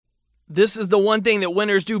This is the one thing that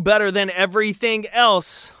winners do better than everything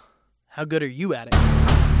else. How good are you at it?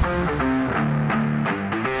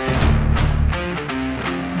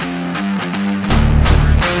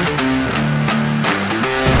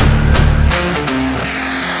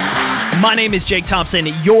 My name is Jake Thompson,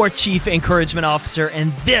 your Chief Encouragement Officer,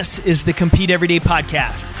 and this is the Compete Everyday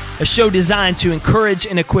Podcast, a show designed to encourage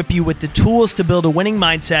and equip you with the tools to build a winning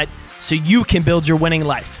mindset so you can build your winning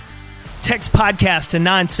life. Text podcast to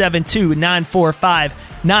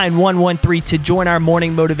 972-945-9113 to join our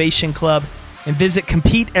morning motivation club, and visit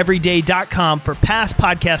CompeteEveryday.com for past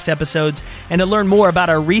podcast episodes and to learn more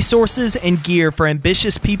about our resources and gear for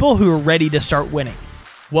ambitious people who are ready to start winning.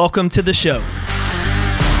 Welcome to the show.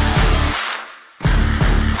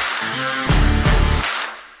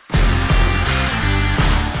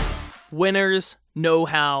 Winners know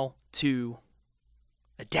how to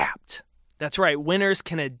adapt. That's right, winners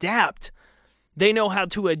can adapt. They know how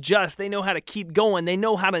to adjust. They know how to keep going. They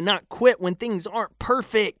know how to not quit when things aren't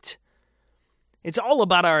perfect. It's all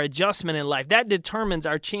about our adjustment in life. That determines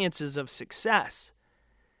our chances of success.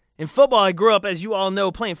 In football, I grew up, as you all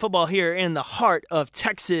know, playing football here in the heart of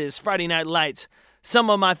Texas, Friday Night Lights. Some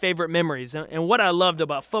of my favorite memories. And what I loved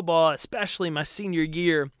about football, especially my senior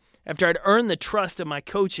year, after I'd earned the trust of my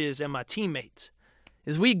coaches and my teammates,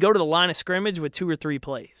 is we'd go to the line of scrimmage with 2 or 3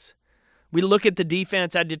 plays. We'd look at the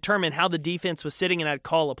defense, I'd determine how the defense was sitting, and I'd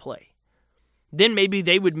call a play. Then maybe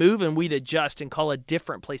they would move and we'd adjust and call a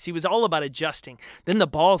different play. See, it was all about adjusting. Then the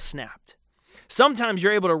ball snapped. Sometimes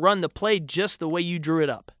you're able to run the play just the way you drew it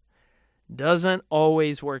up. Doesn't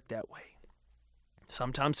always work that way.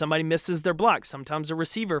 Sometimes somebody misses their block. Sometimes a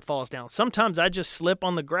receiver falls down. Sometimes I just slip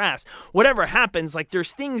on the grass. Whatever happens,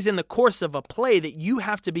 there's things in the course of a play that you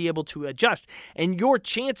have to be able to adjust. And your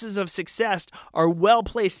chances of success are well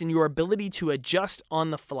placed in your ability to adjust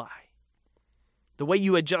on the fly. The way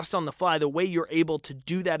you adjust on the fly, the way you're able to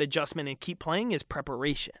do that adjustment and keep playing is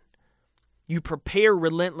preparation. You prepare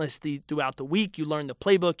relentlessly throughout the week. You learn the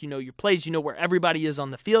playbook. You know your plays. You know where everybody is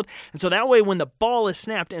on the field. And so that way, when the ball is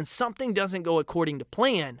snapped and something doesn't go according to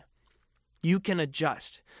plan, you can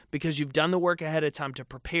adjust because you've done the work ahead of time to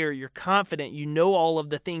prepare. You're confident. You know all of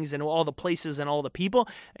the things and all the places and all the people,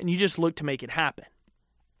 and you just look to make it happen.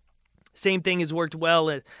 Same thing has worked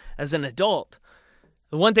well as an adult.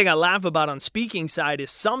 The one thing I laugh about on speaking side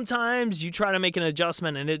is sometimes you try to make an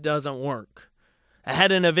adjustment and it doesn't work. I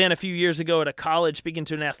had an event a few years ago at a college speaking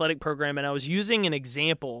to an athletic program, and I was using an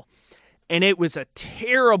example, and it was a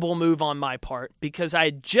terrible move on my part because I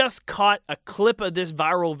had just caught a clip of this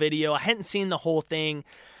viral video. I hadn't seen the whole thing.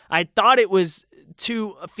 I thought it was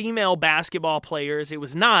 2 female basketball players. It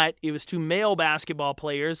was not. It was 2 male basketball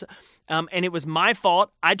players, and it was my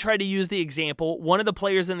fault. I tried to use the example. One of the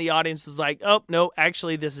players in the audience was like, oh, no,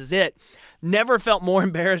 actually, this is it. Never felt more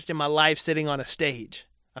embarrassed in my life sitting on a stage.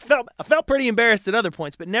 I felt pretty embarrassed at other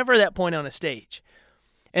points, but never at that point on a stage.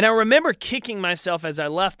 And I remember kicking myself as I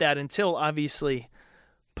left that until, obviously,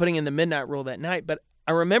 putting in the midnight rule that night. But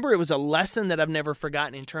I remember it was a lesson that I've never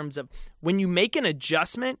forgotten in terms of when you make an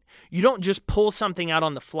adjustment, you don't just pull something out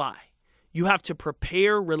on the fly. You have to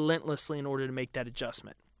prepare relentlessly in order to make that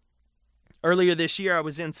adjustment. Earlier this year, I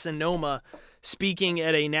was in Sonoma speaking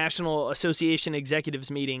at a National Association Executives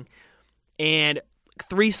meeting, and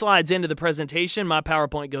 3 slides into the presentation, my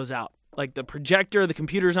PowerPoint goes out. The projector, the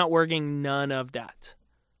computer's not working, none of that.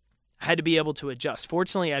 I had to be able to adjust.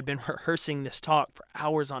 Fortunately, I'd been rehearsing this talk for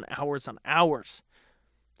hours on hours on hours.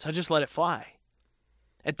 So I just let it fly.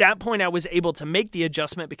 At that point, I was able to make the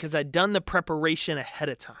adjustment because I'd done the preparation ahead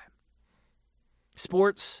of time.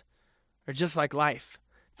 Sports are just like life.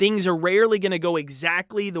 Things are rarely going to go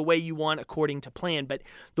exactly the way you want according to plan, but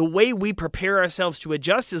the way we prepare ourselves to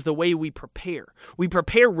adjust is the way we prepare. We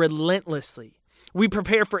prepare relentlessly. We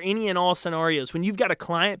prepare for any and all scenarios. When you've got a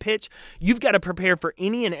client pitch, you've got to prepare for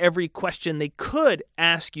any and every question they could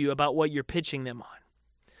ask you about what you're pitching them on.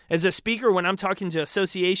 As a speaker, when I'm talking to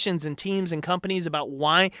associations and teams and companies about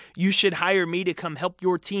why you should hire me to come help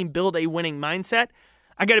your team build a winning mindset,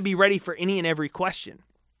 I got to be ready for any and every question.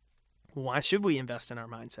 Why should we invest in our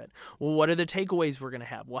mindset? Well, what are the takeaways we're going to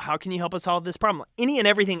have? Well, how can you help us solve this problem? Any and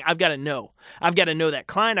everything I've got to know. I've got to know that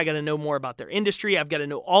client. I got to know more about their industry. I've got to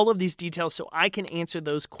know all of these details so I can answer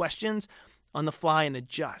those questions on the fly and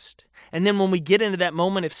adjust. And then when we get into that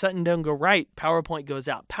moment, if something doesn't go right, PowerPoint goes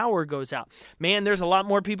out, power goes out. Man, there's a lot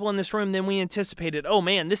more people in this room than we anticipated. Oh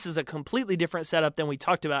man, this is a completely different setup than we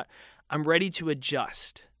talked about. I'm ready to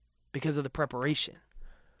adjust because of the preparation.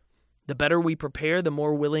 The better we prepare, the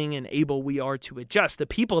more willing and able we are to adjust. The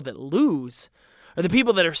people that lose are the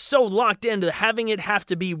people that are so locked into having it have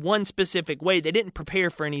to be one specific way, they didn't prepare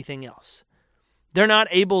for anything else. They're not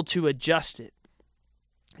able to adjust it.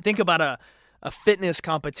 Think about a fitness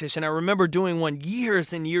competition. I remember doing one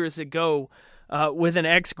years and years ago with an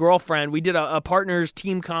ex-girlfriend. We did a partners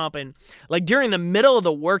team comp, and like during the middle of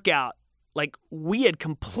the workout, like we had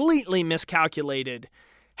completely miscalculated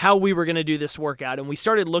how we were going to do this workout, and we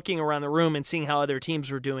started looking around the room and seeing how other teams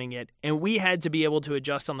were doing it, and we had to be able to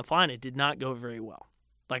adjust on the fly, and it did not go very well.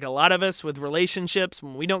 Like a lot of us with relationships,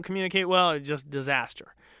 when we don't communicate well, it's just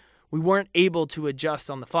disaster. We weren't able to adjust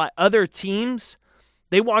on the fly. Other teams,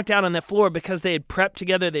 they walked out on that floor because they had prepped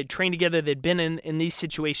together, they'd trained together, they'd been in these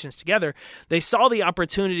situations together. They saw the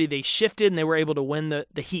opportunity, they shifted, and they were able to win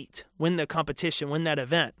the heat, win the competition, win that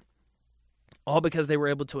event, all because they were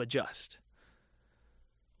able to adjust.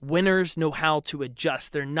 Winners know how to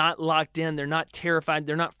adjust. They're not locked in. They're not terrified.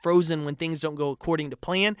 They're not frozen when things don't go according to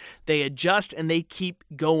plan. They adjust and they keep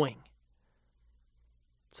going.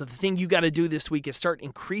 So the thing you got to do this week is start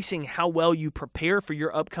increasing how well you prepare for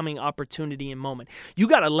your upcoming opportunity and moment. You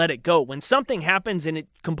got to let it go. When something happens and it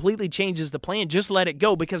completely changes the plan, just let it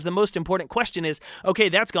go, because the most important question is, okay,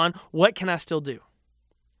 that's gone. What can I still do?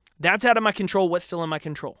 That's out of my control. What's still in my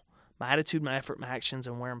control? My attitude, my effort, my actions,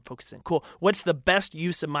 and where I'm focusing. Cool. What's the best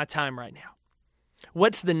use of my time right now?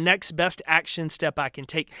 What's the next best action step I can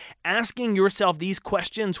take? Asking yourself these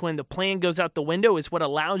questions when the plan goes out the window is what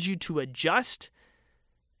allows you to adjust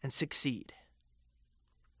and succeed.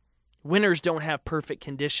 Winners don't have perfect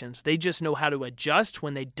conditions. They just know how to adjust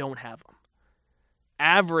when they don't have them.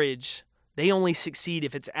 Average, they only succeed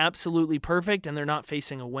if it's absolutely perfect and they're not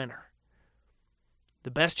facing a winner. The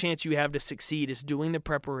best chance you have to succeed is doing the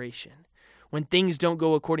preparation. When things don't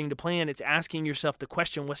go according to plan, it's asking yourself the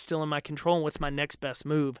question, what's still in my control and what's my next best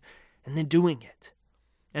move? And then doing it.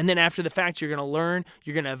 And then after the fact, you're going to learn,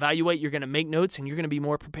 you're going to evaluate, you're going to make notes, and you're going to be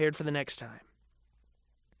more prepared for the next time.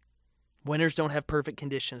 Winners don't have perfect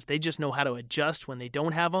conditions. They just know how to adjust when they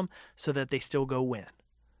don't have them so that they still go win.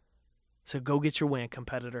 So go get your win,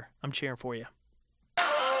 competitor. I'm cheering for you.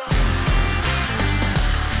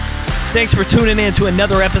 Thanks for tuning in to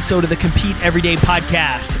another episode of the Compete Everyday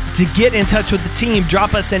podcast. To get in touch with the team,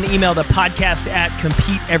 drop us an email to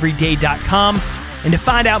podcast@competeeveryday.com. And to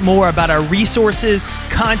find out more about our resources,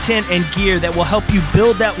 content, and gear that will help you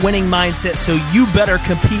build that winning mindset so you better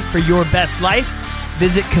compete for your best life,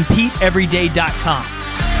 visit CompeteEveryday.com.